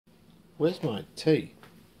Where's my tea?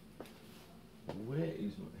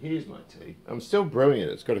 Here's my tea. I'm still brewing it.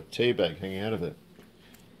 It's got a tea bag hanging out of it.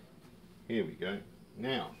 Here we go.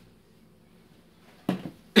 Now,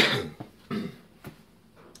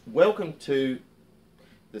 welcome to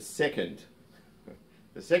the second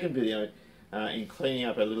video in cleaning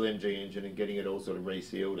up our little MG engine and getting it all sort of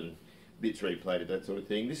resealed and bits replated, that sort of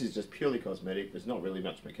thing. This is just purely cosmetic. There's not really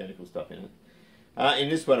much mechanical stuff in it. In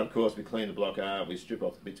this one, of course, we clean the block up, we strip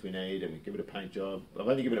off the bits we need, and we give it a paint job. I've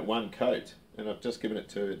only given it one coat, and I've just given it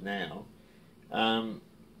two now.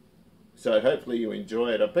 So hopefully you enjoy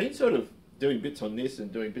it. I've been sort of doing bits on this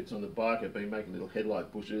and doing bits on the bike. I've been making little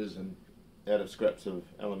headlight bushes and out of scraps of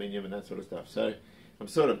aluminium and that sort of stuff. So I'm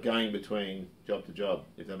sort of going between job to job,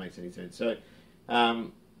 if that makes any sense. So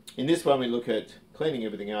in this one, we look at cleaning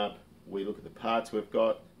everything up. We look at the parts we've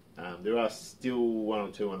got. There are still one or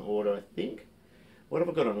two on order, I think. What have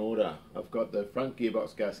I got on order? I've got the front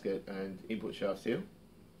gearbox gasket and input shaft seal.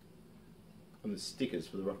 And the stickers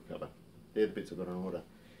for the rocker cover. They're the bits I've got on order.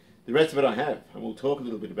 The rest of it I have, and we'll talk a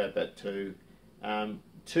little bit about that too.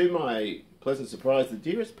 To my pleasant surprise, the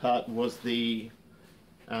dearest part was the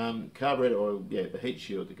carburetor oil, the heat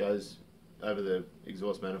shield that goes over the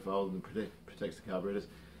exhaust manifold and protects the carburetors.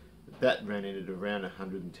 That ran in at around $110,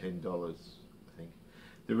 I think.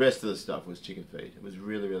 The rest of the stuff was chicken feed. It was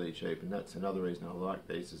really, really cheap, and that's another reason I like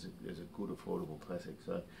these. Is a good, affordable classic.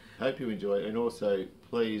 So, hope you enjoy it, and also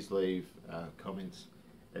please leave comments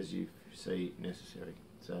as you see necessary.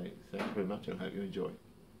 So, thank you very much, and I hope you enjoy.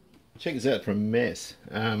 Check this out for a mess.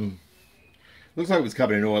 Looks like it was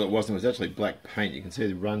covered in oil. It wasn't. It was actually black paint. You can see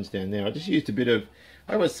the runs down there. I just used a bit of.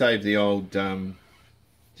 I always save the old,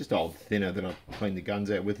 just old thinner that I clean the guns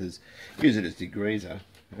out with. Use it as degreaser,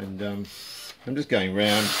 and I'm just going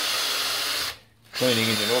round cleaning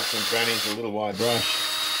into nooks and crannies with a little wide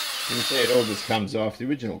brush. You can see it all just comes off. The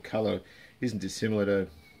original colour isn't dissimilar to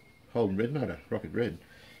Holden Red Motor, Rocket Red.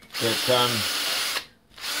 But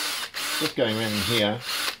just going around in here.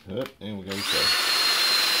 Oh, there we go.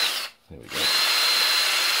 There we go.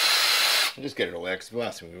 And just get it all out, because the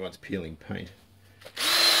last thing we want is peeling paint.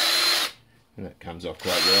 And that comes off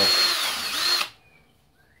quite well.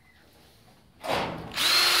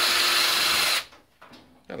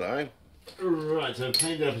 Hello. Right, so I've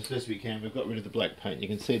cleaned it up as best we can. We've got rid of the black paint. You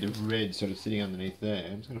can see the red sort of sitting underneath there.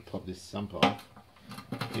 I'm just going to pop this sump off.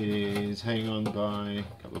 It is hanging on by a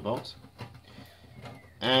couple of bolts.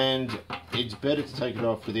 And it's better to take it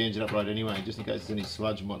off with the engine upright anyway, just in case there's any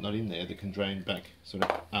sludge and whatnot in there that can drain back sort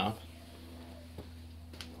of up.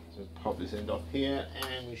 So pop this end off here,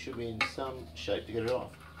 and we should be in some shape to get it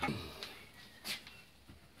off.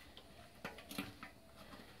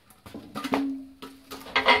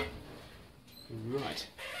 Right,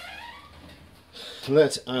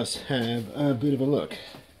 let us have a bit of a look.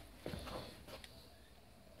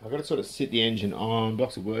 I've got to sort of sit the engine on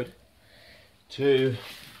blocks of wood to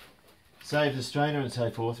save the strainer and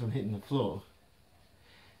so forth from hitting the floor.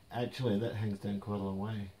 Actually, that hangs down quite a long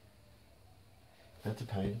way. That's a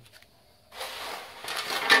pain.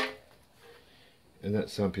 And that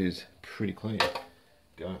sump is pretty clean.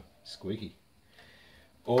 Go, squeaky.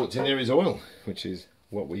 All that's in there is oil, which is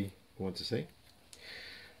what we want to see.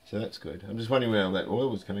 So that's good. I'm just wondering where all that oil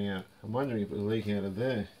was coming out. I'm wondering if it was leaking out of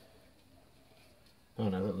there. Oh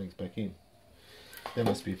no, that leaks back in. That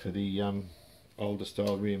must be for the older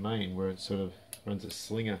style rear main, where it sort of runs a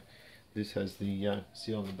slinger. This has the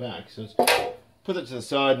seal on the back. So let's put it to the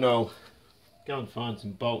side, and I'll go and find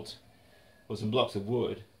some bolts or some blocks of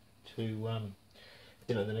wood to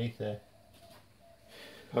get underneath there.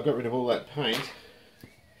 I got rid of all that paint,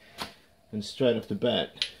 and straight off the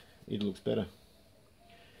bat it looks better.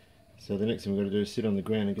 So the next thing we've got to do is sit on the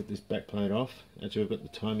ground and get this back plate off. Actually, I've got the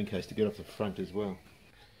timing case to get off the front as well.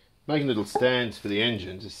 Making little stands for the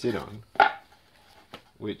engine to sit on,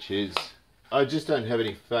 which is, I just don't have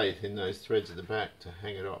any faith in those threads at the back to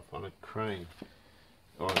hang it off on a crane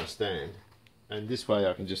or on a stand. And this way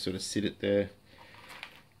I can just sort of sit it there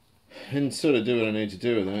and sort of do what I need to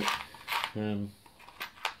do with that. And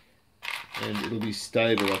it'll be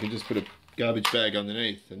stable. I can just put a garbage bag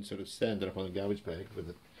underneath and sort of stand it up on the garbage bag with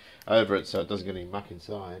it over it so it doesn't get any muck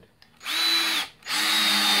inside.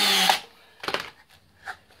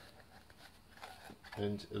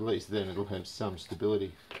 And at least then it'll have some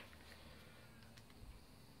stability.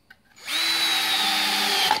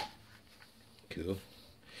 Cool.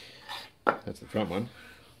 That's the front one.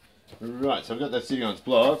 Right, so I've got that sitting on its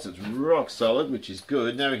blocks. It's rock solid, which is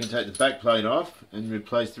good. Now we can take the back plate off and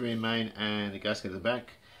replace the rear main and the gasket at the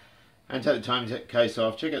back. And take the timing case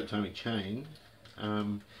off, check out the timing chain.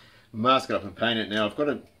 Mask it up and paint it. Now I've got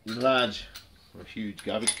a large a huge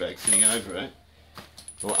garbage bag sitting over it,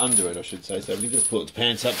 or under it I should say, so we can just pull its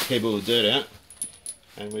pants up to keep all the dirt out,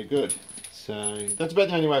 and we're good. So that's about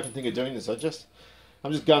the only way I can think of doing this. I'm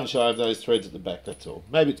just gun shy of those threads at the back, that's all.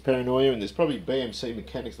 Maybe it's paranoia and there's probably BMC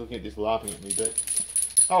mechanics looking at this laughing at me, but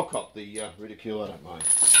I'll cop the ridicule, I don't mind.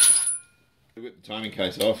 We've got the timing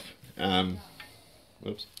case off.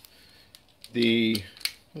 Whoops.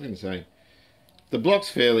 What can I say? The block's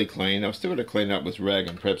fairly clean. I've still got to clean it up with rag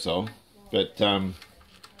and Prepsol, but I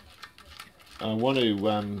want to.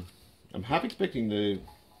 I'm half expecting the.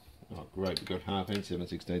 Oh great, we've got half and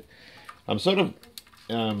 7/16. I'm sort of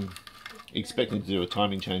expecting to do a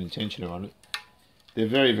timing chain and tensioner on it. They're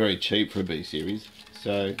very, very cheap for a B series,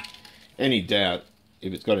 so any doubt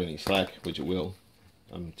if it's got any slack, which it will,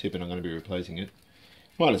 I'm tipping I'm going to be replacing it.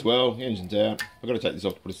 Might as well. The engine's out. I've got to take this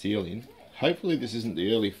off to put a seal in. Hopefully this isn't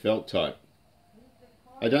the early felt type.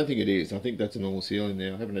 I don't think it is. I think that's a normal seal in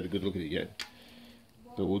there. I haven't had a good look at it yet.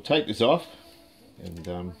 But we'll take this off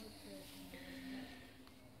and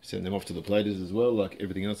send them off to the platers as well, like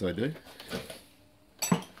everything else I do.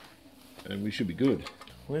 And we should be good.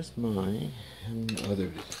 Where's my... oh, there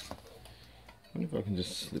it is. I wonder if I can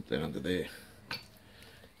just slip that under there.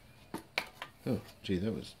 Oh, gee,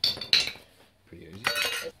 that was pretty easy.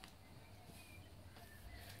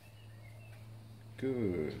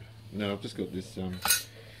 Good. No, I've just got this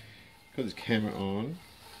camera on.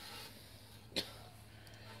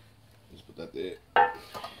 Just put that there.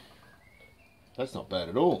 That's not bad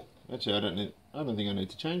at all. Actually, I don't think I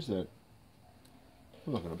need to change that.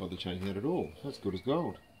 I'm not going to bother changing that at all. That's good as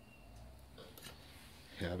gold.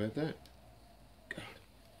 How about that? God,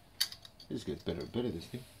 this gets better and better, this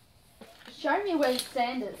thing. Show me where the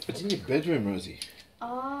stand is. It's in your bedroom, Rosie.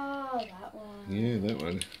 Oh, that one. Yeah, that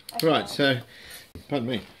one. Okay. Right, so, pardon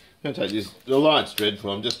me. I'm going to take this. The light's dreadful.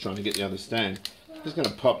 I'm just trying to get the other stand. I'm just going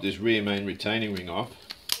to pop this rear main retaining ring off,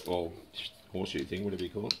 or horseshoe thing, whatever you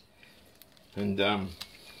call it. And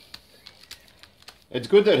it's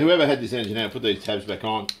good that whoever had this engine out put these tabs back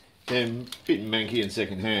on. They're a bit manky and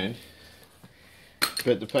second hand,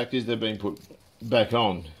 but the fact is they've been put back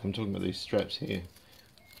on. I'm talking about these straps here.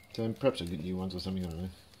 So perhaps I'll get new ones or something, I don't know.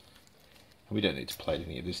 We don't need to plate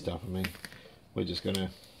any of this stuff. I mean, we're just going to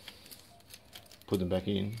put them back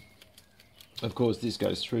in. Of course, this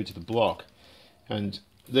goes through to the block, and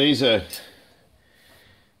these are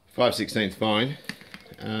 5/16 fine.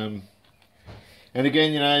 And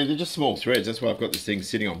again, you know, they're just small threads. That's why I've got this thing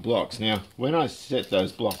sitting on blocks. Now, when I set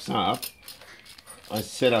those blocks up, I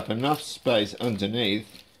set up enough space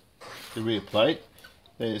underneath the rear plate.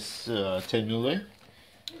 There's 10mm there.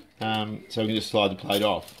 So we can just slide the plate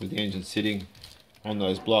off with the engine sitting on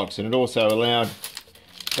those blocks. And it also allowed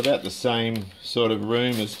about the same sort of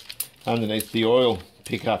room as underneath the oil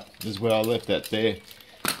pickup as well. I left that there.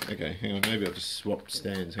 Okay, hang on, maybe I'll just swap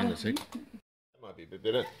stands. Hang on a sec. That might be a bit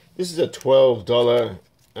better. This is a $12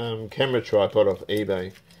 camera tripod off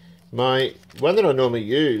eBay. My one that I normally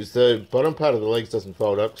use, the bottom part of the legs doesn't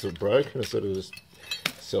fold up because it broke, and I sort of just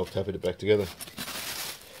self-tapped it back together.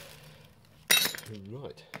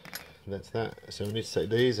 Right, that's that. So we need to take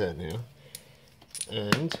these out now,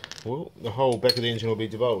 and well, the whole back of the engine will be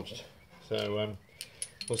divulged. So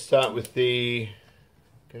we'll start with the.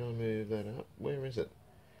 Can I move that up? Where is it?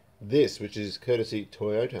 This, which is courtesy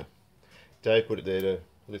Toyota. Dave put it there to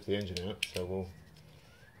lift the engine out, so we'll.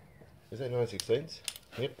 Is that 9/16?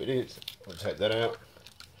 Yep, it is. I'll take that out.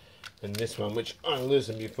 And this one, which I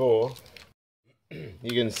loosened before,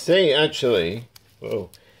 you can see actually,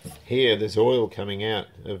 well, here there's oil coming out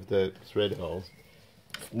of the thread holes.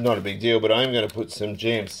 Not a big deal, but I'm going to put some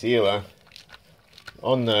GM sealer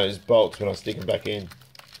on those bolts when I stick them back in,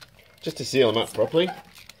 just to seal them up properly.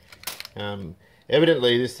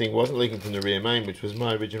 Evidently this thing wasn't leaking from the rear main, which was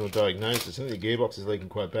my original diagnosis. I think the gearbox is leaking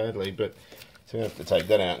quite badly, but so I'm going to have to take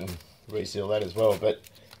that out and reseal that as well. But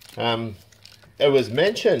it was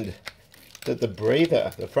mentioned that the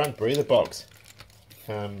breather, the front breather box,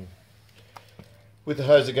 with the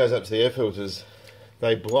hose that goes up to the air filters,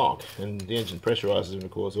 they block, and the engine pressurizes, and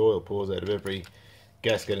of course oil pours out of every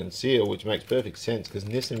gasket and seal, which makes perfect sense because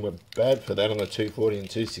Nissan were bad for that on the 240 and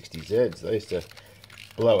 260Zs. They used to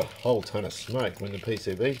blow a whole ton of smoke when the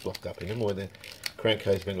PCB's blocked up in them, or the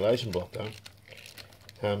crankcase ventilation blocked up.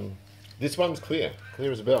 This one's clear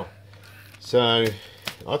as a bell. So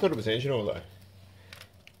I thought it was engine oil though.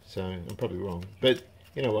 So I'm probably wrong. But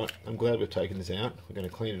you know what? I'm glad we've taken this out. We're going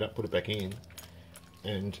to clean it up, put it back in,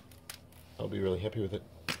 and I'll be really happy with it.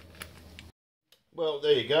 Well,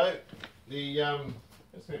 there you go.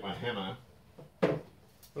 Let's get my hammer.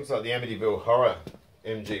 Looks like the Amityville Horror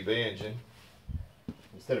MGB engine.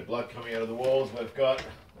 Instead of blood coming out of the walls, we've got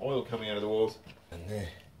oil coming out of the walls. And there.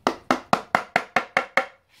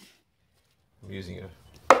 I'm using a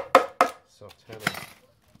soft hammer.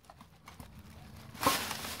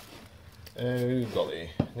 Oh golly,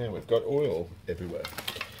 now we've got oil everywhere.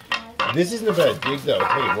 This isn't a bad gig though,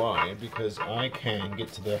 I'll tell you why, because I can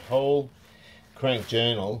get to the whole crank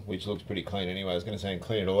journal, which looks pretty clean anyway. I was going to say and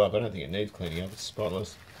clean it all up. I don't think it needs cleaning up, it's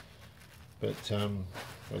spotless. But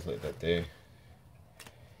let's leave that there.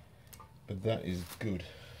 But that is good,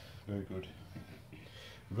 very good.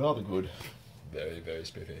 Rather good, very, very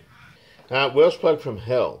spiffy. Welsh plug from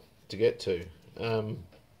hell to get to.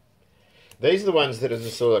 These are the ones that are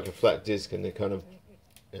just sort of like a flat disc and they're kind of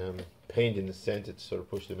peened in the centre to sort of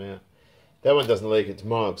push them out. That one doesn't leak, it's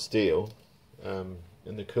mild steel. And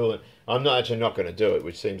the coolant, I'm actually not going to do it,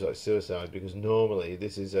 which seems like suicide, because normally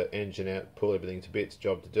this is an engine out, pull everything to bits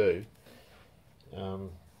job to do.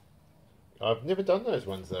 I've never done those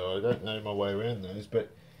ones though, I don't know my way around those, but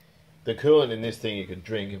the coolant in this thing you could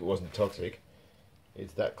drink if it wasn't toxic.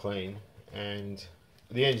 It's that clean, and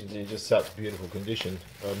the engine's in just such beautiful condition,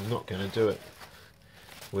 I'm not going to do it,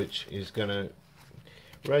 which is going to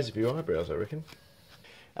raise a few eyebrows, I reckon.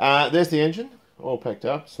 There's the engine, all packed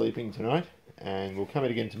up, sleeping tonight, and we'll come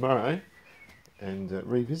in again tomorrow and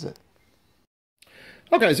revisit.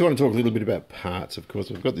 Okay, so I want to talk a little bit about parts. Of course,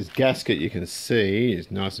 we've got this gasket you can see,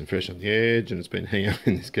 it's nice and fresh on the edge, and it's been hanging out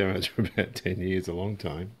in this garage for about 10 years, a long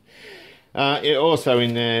time. Also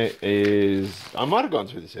in there is, I might have gone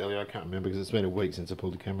through this earlier, I can't remember because it's been a week since I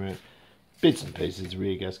pulled the camera out. Bits and pieces,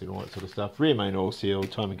 rear gasket, all that sort of stuff. Rear main oil seal,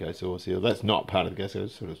 time and case oil seal. That's not part of the gasket, I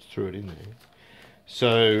just sort of threw it in there.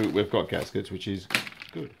 So we've got gaskets, which is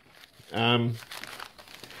good.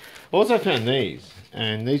 Also found these,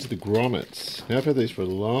 and these are the grommets. Now I've had these for a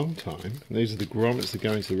long time. These are the grommets that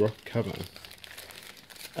go into the rock cover.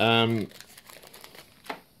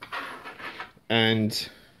 And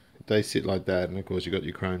they sit like that, and of course you've got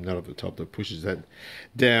your chrome nut at the top that pushes that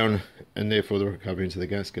down, and therefore the rock cover into the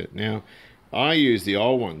gasket. Now, I use the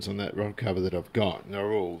old ones on that rock cover that I've got, and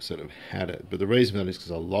they're all sort of had it. But the reason for that is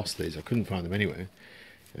because I lost these. I couldn't find them anywhere.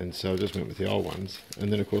 And so I just went with the old ones.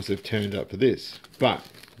 And then, of course, they've turned up for this. But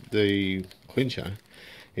the clincher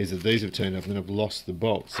is that these have turned up and then I've lost the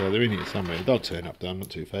bolts. So they're in here somewhere. They'll turn up, though. I'm not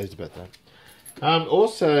too phased about that.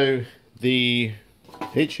 Also, the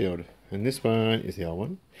heat shield. And this one is the old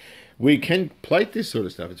one. We can plate this sort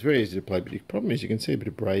of stuff. It's very easy to plate. But the problem is you can see a bit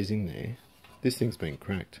of brazing there. This thing's been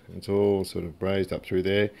cracked. It's all sort of brazed up through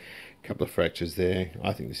there. A couple of fractures there.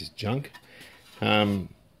 I think this is junk. So,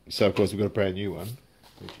 of course, we've got a brand new one,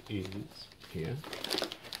 which is here.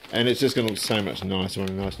 And it's just going to look so much nicer on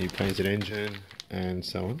a nice new painted engine and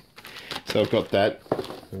so on. So I've got that.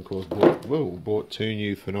 And, of course, bought two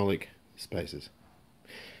new phenolic spacers,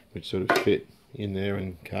 which sort of fit in there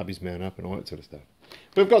and carbies mount up and all that sort of stuff.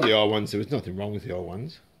 We've got the old ones. There was nothing wrong with the old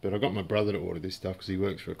ones. But I got my brother to order this stuff because he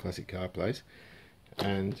works for a classic car place.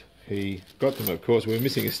 And he got them, of course. We're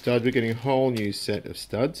missing a stud. We're getting a whole new set of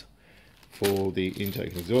studs for the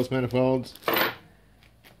intake and exhaust manifolds.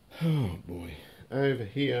 Oh boy. Over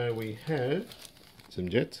here we have some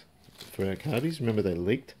jets for our carbies. Remember they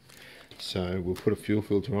leaked. So we'll put a fuel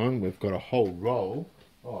filter on. We've got a whole roll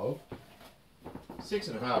of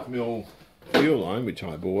 6.5mm fuel line, which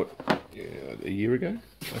I bought a year ago,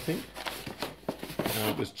 I think.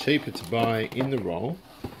 It was cheaper to buy in the roll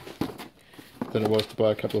than it was to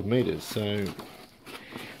buy a couple of meters. So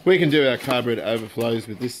we can do our carburetor overflows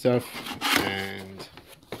with this stuff and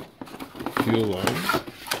fuel lines.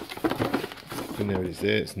 And there it is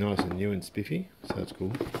there. It's nice and new and spiffy, so that's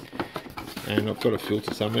cool. And I've got a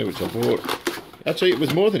filter somewhere which I bought. Actually, it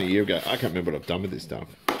was more than a year ago. I can't remember what I've done with this stuff.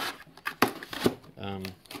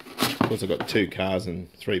 Of course, I've got 2 cars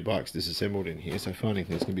and 3 bikes disassembled in here, so finding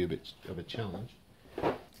things can be a bit of a challenge.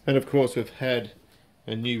 And of course we've had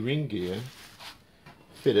a new ring gear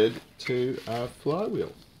fitted to our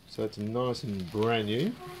flywheel. So it's nice and brand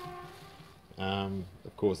new.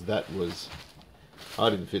 Of course that was, I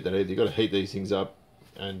didn't fit that either. You've got to heat these things up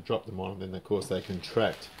and drop them on, and then of course they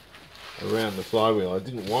contract around the flywheel. I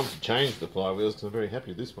didn't want to change the flywheels because I'm very happy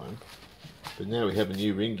with this one. But now we have a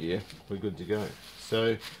new ring gear, we're good to go.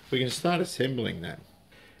 So we can start assembling that.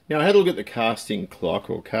 Now I had a look at the casting clock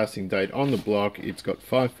or casting date on the block. It's got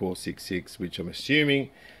 5466, which I'm assuming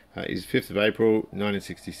is 5th of April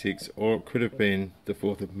 1966, or it could have been the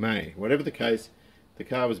 4th of May. Whatever the case, the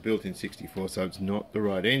car was built in 64, so it's not the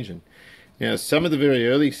right engine. Now some of the very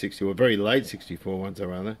early 60 or very late 64 ones,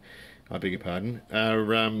 I beg your pardon,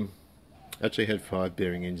 are actually had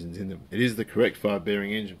 5-bearing engines in them. It is the correct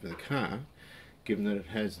 5-bearing engine for the car, given that it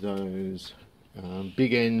has those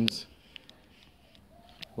big ends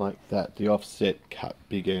like that, the offset cut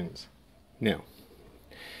big ends. Now,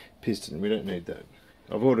 piston, we don't need that.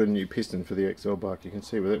 I've ordered a new piston for the XL bike. You can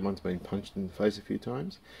see where that one's been punched in the face a few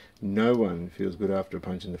times. No one feels good after a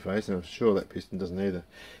punch in the face, and I'm sure that piston doesn't either.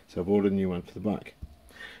 So I've ordered a new one for the bike.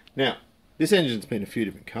 Now, this engine's been a few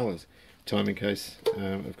different colours. Timing case,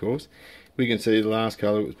 of course. We can see the last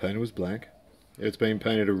colour it was painted was black. It's been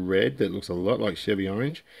painted a red that looks a lot like Chevy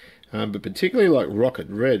orange, but particularly like Rocket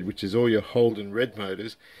Red, which is all your Holden red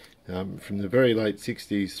motors from the very late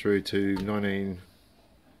 60s through to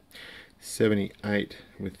 1978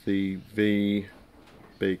 with the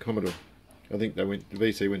VB Commodore. I think the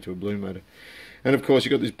VC went to a blue motor. And of course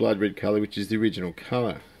you've got this blood red colour, which is the original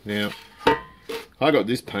colour. Now, I got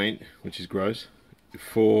this paint, which is gross,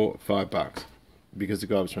 for $5 because the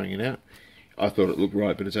guy was throwing it out. I thought it looked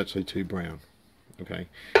right, but it's actually too brown. Okay,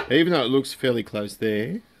 even though it looks fairly close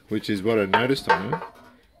there, which is what I noticed on it,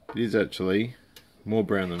 it is actually more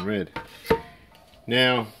brown than red.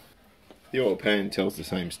 Now, the oil pan tells the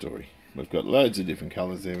same story. We've got loads of different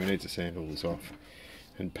colours there. We need to sand all this off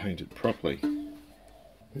and paint it properly.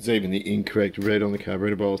 There's even the incorrect red on the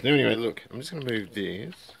carburetor bowls. Now anyway, look, I'm just going to move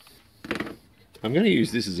this. I'm going to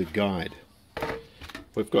use this as a guide.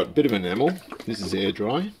 We've got a bit of enamel. This is air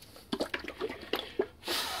dry.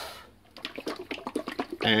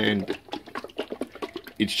 And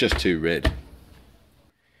it's just too red.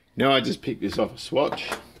 Now I just picked this off a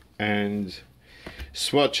swatch, and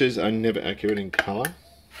swatches are never accurate in colour.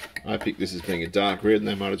 I picked this as being a dark red, and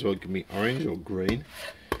they might as well give me orange or green.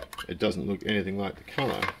 It doesn't look anything like the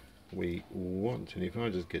colour we want, and if I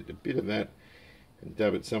just get a bit of that and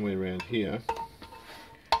dab it somewhere around here,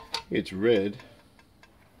 it's red,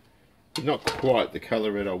 but not quite the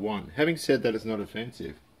colour red I want. Having said that, it's not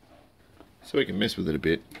offensive, so we can mess with it a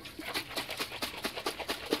bit.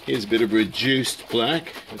 Here's a bit of reduced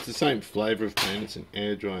black. It's the same flavour of paint, it's an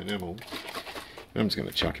air dry enamel. I'm just going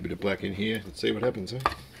to chuck a bit of black in here and see what happens.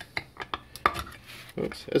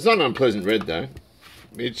 Oops. It's not an unpleasant red though.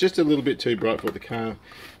 It's just a little bit too bright for what the car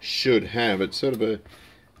should have. It's sort of a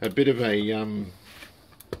bit of a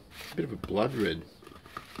blood red.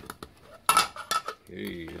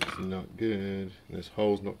 It's not good. There's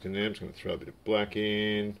holes knocked in there. I'm just going to throw a bit of black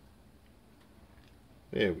in.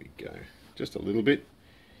 There we go. Just a little bit.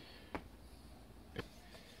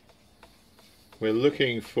 We're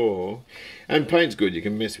looking for, and paint's good, you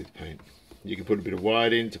can mess with paint. You can put a bit of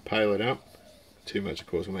white in to pale it up. Too much of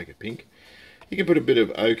course will make it pink. You can put a bit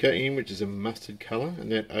of ochre in, which is a mustard colour,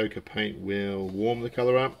 and that ochre paint will warm the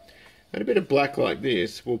colour up. And a bit of black like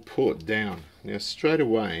this will pull it down. Now straight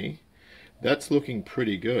away, that's looking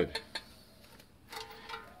pretty good.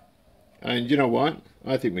 And you know what?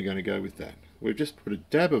 I think we're going to go with that. We've just put a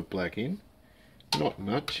dab of black in. Not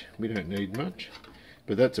much, we don't need much.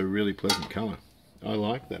 But that's a really pleasant colour. I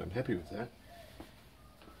like that, I'm happy with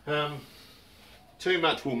that. Too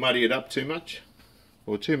much will muddy it up too much,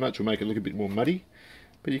 or too much will make it look a bit more muddy.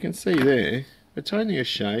 But you can see there, it's only a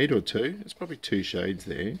shade or two. It's probably 2 shades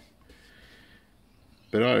there.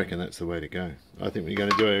 But I reckon that's the way to go. I think we're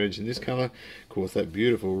going to do our edge in this colour. Of course, that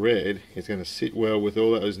beautiful red is going to sit well with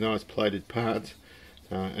all those nice plated parts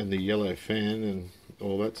and the yellow fan and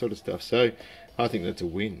all that sort of stuff. So I think that's a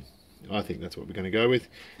win. I think that's what we're going to go with.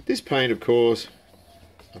 This paint, of course,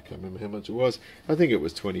 I can't remember how much it was. I think it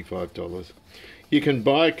was $25. You can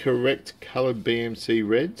buy correct coloured BMC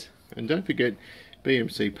reds. And don't forget,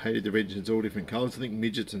 BMC painted the reds all different colours. I think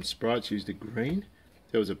Midgets and Sprites used a green.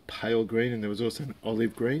 There was a pale green and there was also an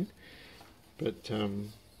olive green. But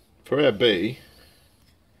for our B,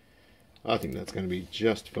 I think that's going to be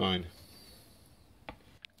just fine.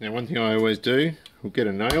 Now one thing I always do, we'll get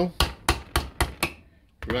a nail,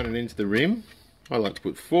 run it into the rim. I like to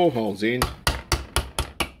put 4 holes in,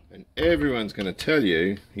 and everyone's going to tell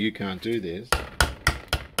you you can't do this,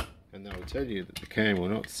 and they'll tell you that the can will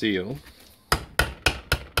not seal,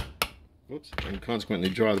 whoops, and consequently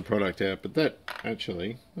dry the product out. But that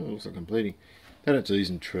actually, oh, it looks like I'm bleeding. That actually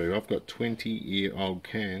isn't true. I've got 20-year-old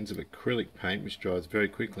cans of acrylic paint which dries very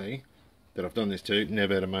quickly that I've done this to,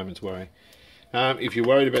 never had a moment's worry. If you're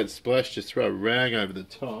worried about splash, just throw a rag over the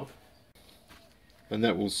top and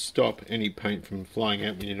that will stop any paint from flying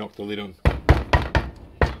out when you knock the lid on.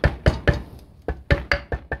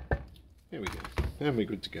 There we go, and we're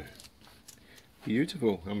good to go.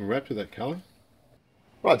 Beautiful, I'm wrapped with that colour.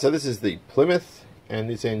 Right, so this is the Plymouth, and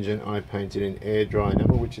this engine I painted in air dry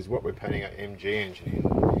enamel, which is what we're painting our MG engine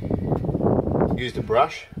in. Used a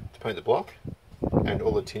brush to paint the block, and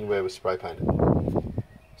all the tinware was spray painted.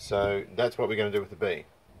 So that's what we're going to do with the B.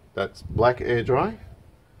 That's black air dry,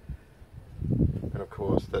 and of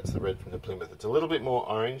course that's the red from the Plymouth. It's a little bit more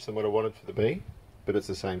orange than what I wanted for the B, but it's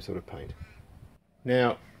the same sort of paint.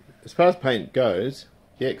 Now, as far as paint goes,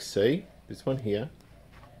 the XC, this one here,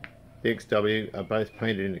 the XW are both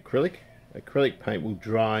painted in acrylic. Acrylic paint will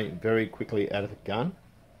dry very quickly out of the gun.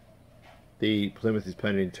 The Plymouth is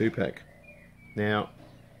painted in 2-pack. Now,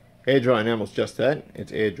 air dry enamel's just that.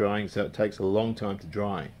 It's air drying, so it takes a long time to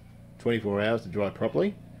dry. 24 hours to dry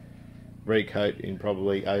properly. Recoat in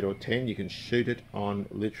probably 8 or 10. You can shoot it on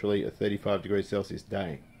literally a 35 degrees Celsius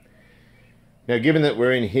day. Now, given that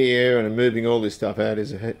we're in here and moving all this stuff out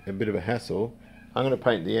is a bit of a hassle, I'm going to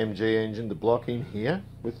paint the MG engine, the block in here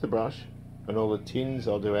with the brush, and all the tins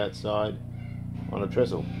I'll do outside on a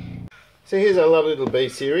trestle. So here's our lovely little B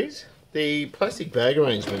series. The plastic bag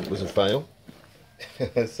arrangement was a fail.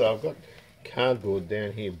 So I've got cardboard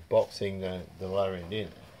down here boxing the lower end in.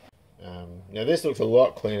 Now this looks a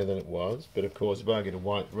lot cleaner than it was, but of course if I get a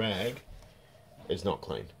white rag, it's not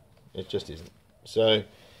clean. It just isn't. So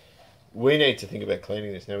we need to think about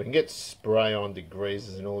cleaning this. Now we can get spray on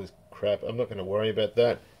degreasers and all this crap. I'm not going to worry about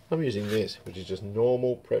that. I'm using this, which is just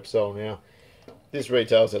normal Prepsol. Now this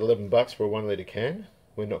retails at $11 for a 1 litre can.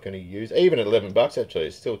 We're not going to use, even at $11 actually,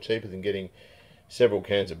 it's still cheaper than getting several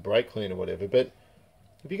cans of brake clean or whatever. But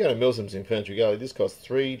if you go to Milsom's in Ferntree Gully, this costs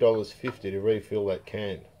 $3.50 to refill that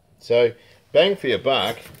can. So bang for your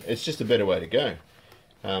buck, it's just a better way to go.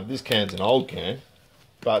 This can's an old can,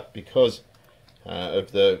 but because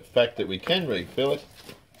of the fact that we can refill it,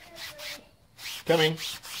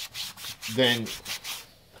 then,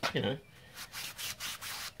 you know,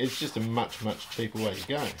 it's just a much cheaper way to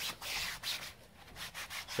go.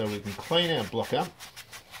 So we can clean our block up,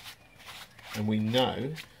 and we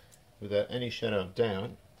know without any shadow of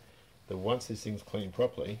doubt that once this thing's cleaned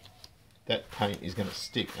properly, that paint is going to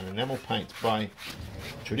stick. And enamel paints by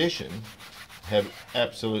tradition have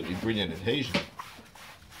absolutely brilliant adhesion.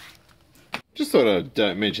 Just thought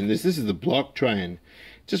I'd mention this. This is the block tray, and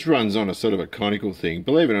it just runs on a sort of a conical thing.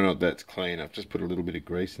 Believe it or not, that's clean. I've just put a little bit of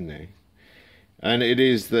grease in there. And it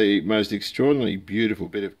is the most extraordinarily beautiful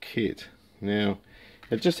bit of kit. Now,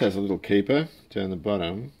 it just has a little keeper down the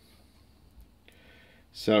bottom,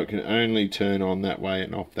 so it can only turn on that way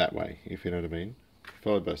and off that way, if you know what I mean.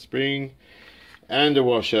 Followed by a spring and a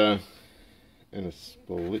washer and a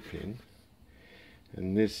split pin.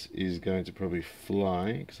 And this is going to probably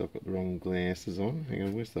fly because I've got the wrong glasses on. Hang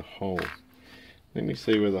on, where's the hole? Let me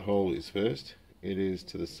see where the hole is first. It is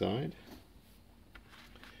to the side.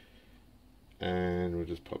 And we'll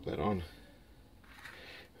just pop that on.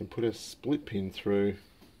 And put a split pin through.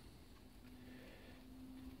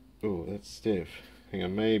 Oh, that's stiff. Hang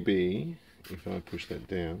on, maybe if I push that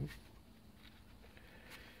down.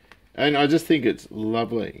 And I just think it's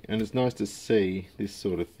lovely, and it's nice to see this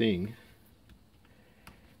sort of thing,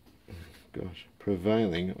 gosh,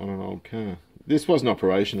 prevailing on an old car. This wasn't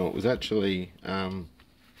operational. It was actually,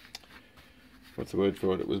 what's the word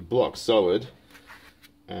for it? It was block solid,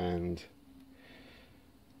 and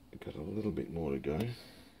it got a little bit more to go. It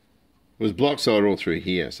was block solid all through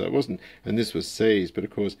here, so it wasn't, and this was seized, but of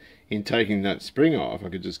course in taking that spring off I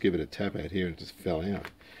could just give it a tap out here and it just fell out.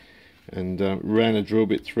 And ran a drill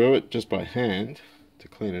bit through it just by hand to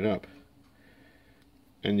clean it up.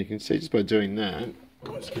 And you can see just by doing that,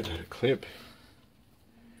 let's get out a clip,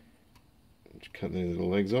 just cut these little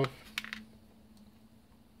legs off.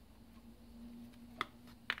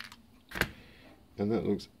 And that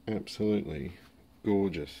looks absolutely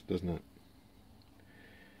gorgeous, doesn't it?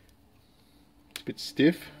 It's a bit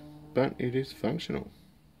stiff, but it is functional.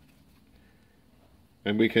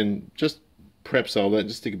 And we can just Prepsol that,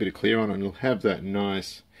 just stick a bit of clear on it, and you'll have that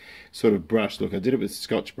nice sort of brush look. I did it with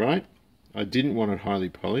Scotch-Brite. I didn't want it highly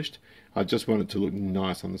polished. I just want it to look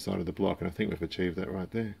nice on the side of the block, and I think we've achieved that right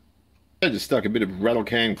there. I just stuck a bit of rattle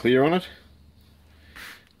can clear on it.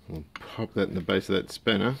 I'll pop that in the base of that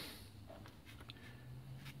spanner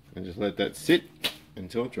and just let that sit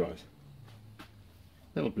until it dries.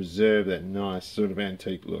 That'll preserve that nice sort of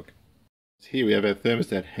antique look. Here we have our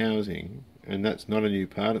thermostat housing, and that's not a new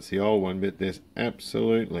part, it's the old one, but there's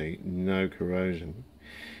absolutely no corrosion.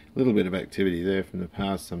 A little bit of activity there from the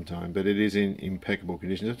past sometime, but it is in impeccable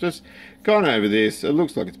condition. I've just gone over this. It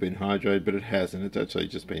looks like it's been hydrated, but it hasn't. It's actually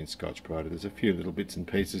just been Scotch-Brite. There's a few little bits and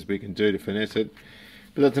pieces we can do to finesse it,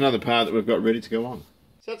 but that's another part that we've got ready to go on.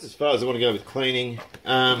 So that's as far as I want to go with cleaning.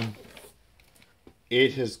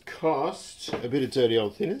 It has cost a bit of dirty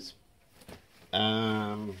old thinners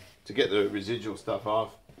to get the residual stuff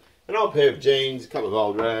off. An old pair of jeans, a couple of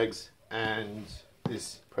old rags, and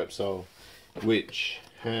this Prepsol, which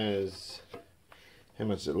has, how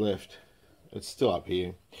much is it left? It's still up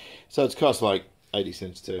here. So it's cost like 80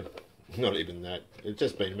 cents to, not even that. It's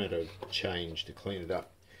just been a matter of change to clean it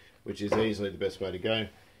up. which is easily the best way to go.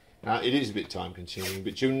 It is a bit time consuming,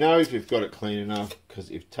 but you'll know if you've got it clean enough,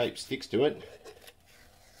 because if tape sticks to it,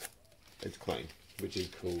 it's clean, which is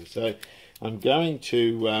cool. So I'm going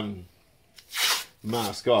to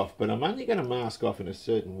mask off, but I'm only going to mask off in a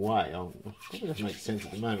certain way. It probably doesn't make sense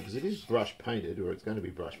at the moment because it is brush painted, or it's going to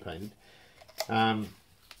be brush painted.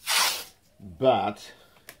 But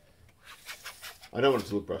I don't want it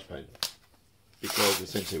to look brush painted because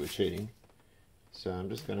essentially we're cheating. So I'm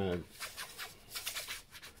just going to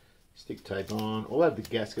stick tape on all over the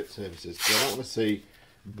gasket surfaces because I don't want to see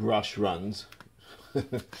brush runs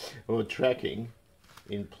or tracking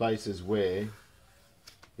in places where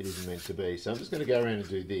it isn't meant to be. So I'm just going to go around and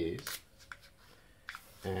do this,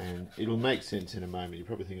 and it'll make sense in a moment. You're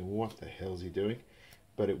probably thinking, what the hell is he doing?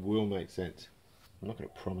 But it will make sense. I'm not going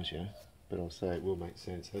to promise you, but I'll say it will make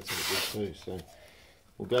sense. That's what it will too. So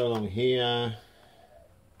we'll go along here.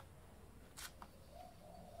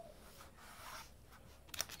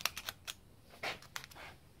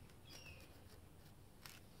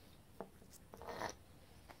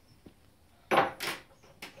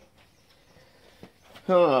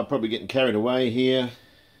 Oh, probably getting carried away here.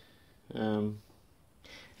 And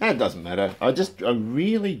it doesn't matter. I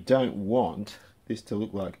really don't want this to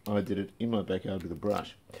look like I did it in my backyard with a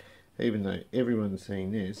brush. Even though everyone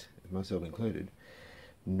seeing this, myself included,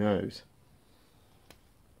 knows.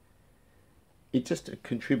 It just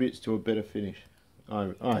contributes to a better finish.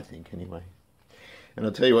 I think anyway. And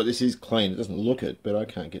I'll tell you what, this is clean. It doesn't look it, but I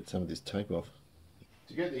can't get some of this tape off.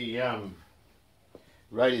 To get the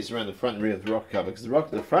radius around the front and rear of the rocker cover, because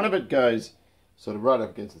the front of it goes sort of right up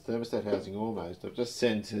against the thermostat housing almost. I've just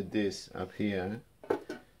centered this up here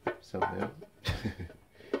somehow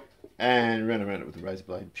and run around it with a razor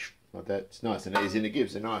blade like that. It's nice and easy, and it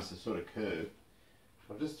gives a nice sort of curve.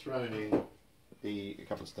 I've just thrown in a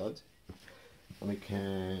couple of studs, and we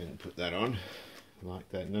can put that on like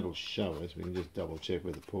that, and that'll show us. We can just double check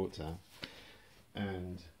where the ports are,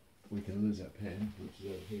 and we can lose our pen, which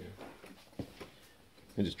is over here,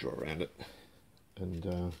 and just draw around it,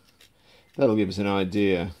 and that'll give us an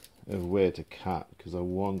idea of where to cut, because I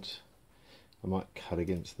might cut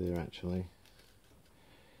against there actually.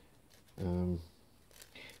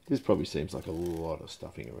 This probably seems like a lot of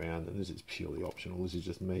stuffing around, and this is purely optional. This is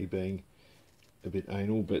just me being a bit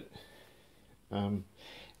anal, but it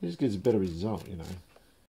just gives a better result, you know.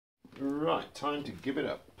 Right, time to give it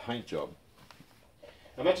a paint job.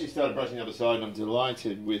 I've actually started brushing the other side, and I'm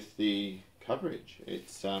delighted with the coverage.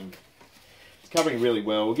 It's covering really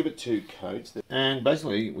well. We'll give it 2 coats, and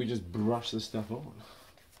basically we just brush the stuff on,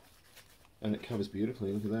 and it covers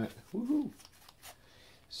beautifully. Look at that. Woohoo!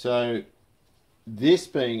 So this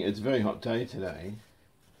being, it's a very hot day today.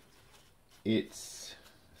 It's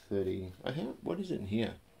 30. What is it in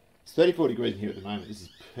here? It's 34 degrees in here at the moment. This is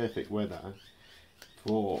perfect weather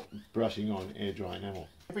for brushing on air dry enamel.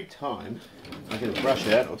 Every time I get a brush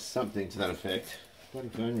out or something to that effect, bloody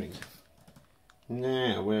phone rings.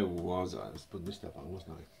 Now, where was I? I was putting this stuff on,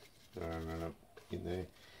 wasn't I? No, in there.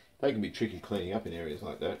 They can be tricky cleaning up in areas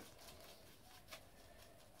like that.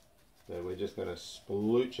 So we're just going to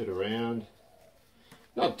splooch it around,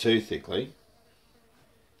 not too thickly,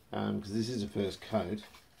 because this is a first coat,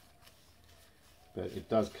 but it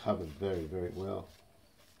does cover very, very well.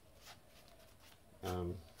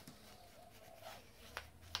 And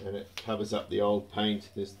it covers up the old paint.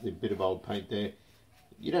 There's the bit of old paint there.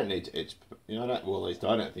 You don't need to etch, well, at least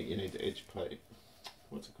I don't think you need to etch paint.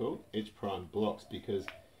 What's it called? Etch prime blocks, because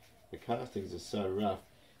the castings are so rough.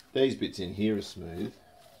 These bits in here are smooth.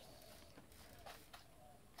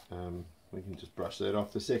 We can just brush that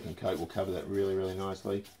off. The second coat will cover that really, really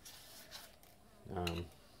nicely. And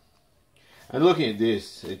looking at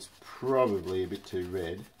this, it's probably a bit too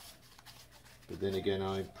red, but then again,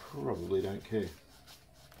 I probably don't care.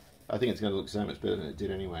 I think it's going to look so much better than it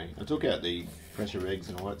did anyway. I took out the pressure regs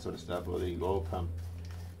and all that sort of stuff, or the oil pump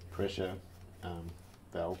pressure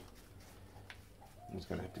valve. I'm just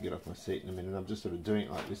going to have to get off my seat in a minute. I'm just sort of doing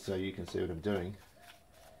it like this so you can see what I'm doing.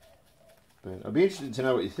 But I'd be interested to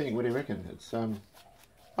know what you think. What do you reckon? It's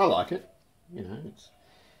I like it. You know, it's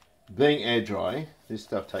being air dry. This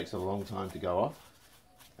stuff takes a long time to go off.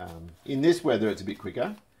 In this weather, it's a bit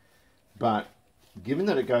quicker, but given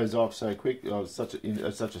that it goes off so quick, such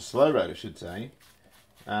a slow rate, I should say,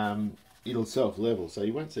 it'll self-level, so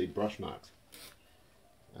you won't see brush marks.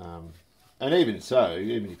 And even so,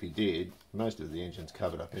 even if you did, most of the engine's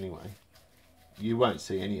covered up anyway. You won't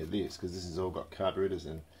see any of this because this has all got carburetors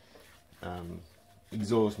and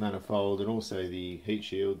exhaust manifold, and also the heat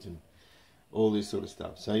shields and all this sort of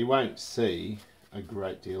stuff. So you won't see a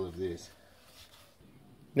great deal of this.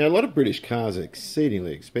 Now, a lot of British cars are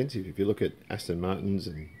exceedingly expensive. If you look at Aston Martins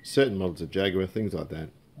and certain models of Jaguar, things like that,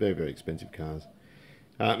 very, very expensive cars.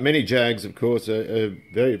 Many Jags, of course, are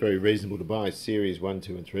very, very reasonable to buy. Series 1,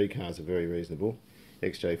 2 and 3 cars are very reasonable.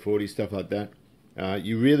 XJ40, stuff like that.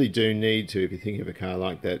 You really do need to, if you're thinking of a car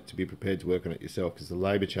like that, to be prepared to work on it yourself, because the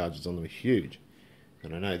labour charges on them are huge.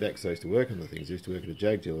 And I know that because I used to work on the things. I used to work at a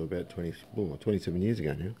Jag dealer about 27 years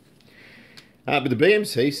ago now. But the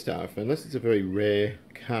BMC stuff, unless it's a very rare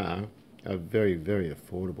car, are very, very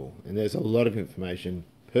affordable. And there's a lot of information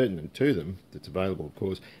pertinent to them that's available, of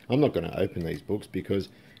course. I'm not going to open these books because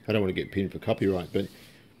I don't want to get pinned for copyright. But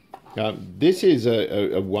this is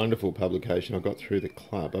a wonderful publication I got through the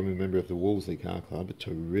club. I'm a member of the Wolseley Car Club, a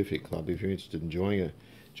terrific club. If you're interested in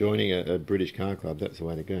joining a British car club, that's the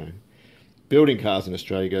way to go. Building cars in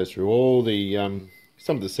Australia goes through all the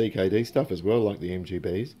some of the CKD stuff as well, like the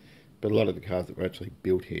MGBs. But a lot of the cars that were actually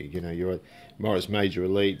built here, you know, your Morris Major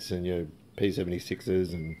Elites and your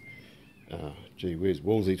P76s and, gee whiz,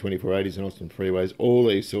 Wolseley 2480s and Austin Freeways, all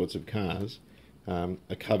these sorts of cars are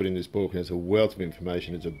covered in this book, and it's a wealth of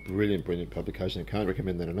information. It's a brilliant, brilliant publication. I can't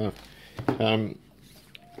recommend that enough.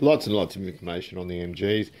 Lots and lots of information on the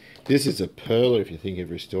MGs. This is a pearler if you're thinking of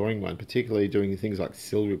restoring one, particularly doing things like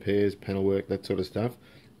sill repairs, panel work, that sort of stuff.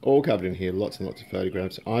 All covered in here, lots and lots of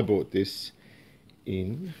photographs. I bought this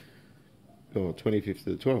in 25th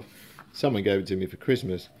of the 12th. Someone gave it to me for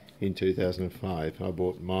Christmas in 2005. I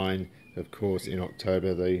bought mine, of course, in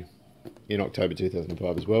October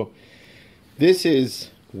 2005 as well. This is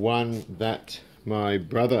one that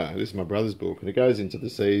this is my brother's book, and it goes into the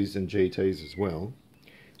Cs and GTs as well.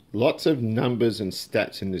 Lots of numbers and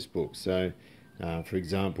stats in this book. So, for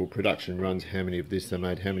example, production runs, how many of this they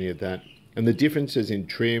made, how many of that, and the differences in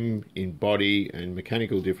trim, in body, and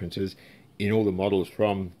mechanical differences in all the models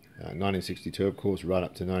from 1962, of course, right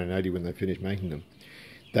up to 1980 when they finished making them.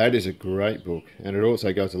 That is a great book, and it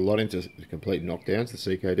also goes a lot into complete knockdowns, the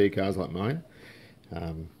CKD cars like mine.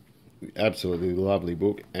 Absolutely lovely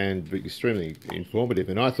book and extremely informative.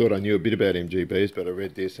 And I thought I knew a bit about MGBs, but I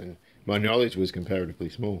read this and my knowledge was comparatively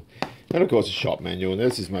small. And of course a shop manual, and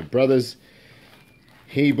this is my brother's.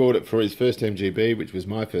 He bought it for his first MGB, which was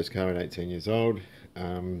my first car at 18 years old.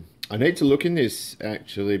 I need to look in this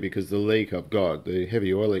actually, because the leak I've got, the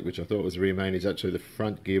heavy oil leak, which I thought was the rear main, is actually the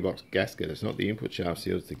front gearbox gasket. It's not the input shaft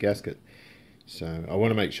seal, it's the gasket. So I want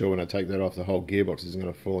to make sure when I take that off, the whole gearbox isn't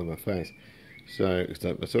going to fall in my face. So it's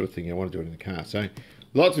the sort of thing I want to do it in the car. So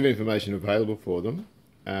lots of information available for them.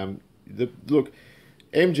 Look,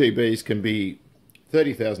 MGBs can be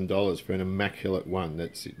 $30,000 for an immaculate one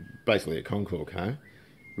that's basically a Concours car,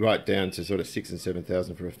 right down to sort of $6,000 and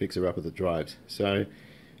 $7,000 for a fixer-upper that drives. So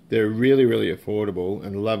they're really, really affordable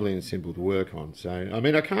and lovely and simple to work on. So, I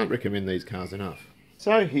mean, I can't recommend these cars enough.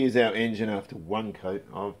 So here's our engine after one coat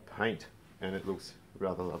of paint, and it looks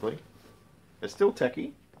rather lovely. It's still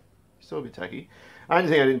tacky, still a bit tacky. Only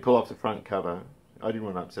thing I didn't pull off the front cover, I didn't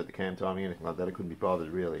want to upset the cam timing or anything like that. I couldn't be bothered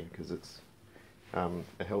really, because it's a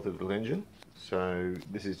healthy little engine. So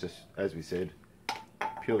this is just, as we said,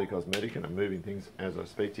 purely cosmetic, and I'm moving things as I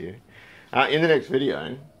speak to you. In the next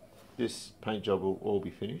video, this paint job will all be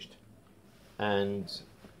finished, and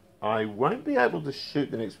I won't be able to shoot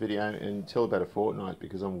the next video until about a fortnight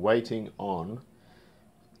because I'm waiting on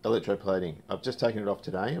electroplating. I've just taken it off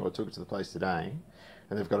today, or I took it to the place today,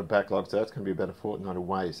 and they've got a backlog, so that's going to be about a fortnight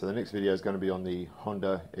away. So the next video is going to be on the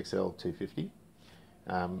Honda XL250,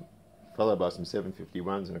 followed by some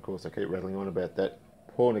 751s, and of course I keep rattling on about that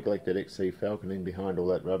poor neglected XC Falcon in behind all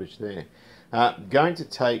that rubbish there. Going to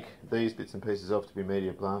take these bits and pieces off to be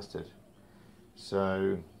media blasted.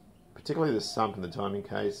 So, particularly the sump and the timing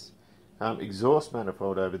case, exhaust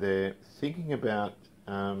manifold over there, thinking about,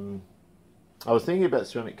 I was thinking about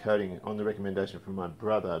ceramic coating on the recommendation from my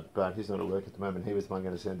brother, but he's not at work at the moment. He was the one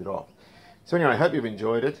going to send it off. So anyway, I hope you've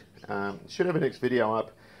enjoyed it. Should have a next video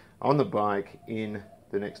up on the bike in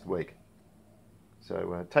the next week.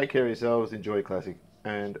 So take care of yourselves, enjoy your classic,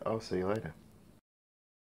 and I'll see you later.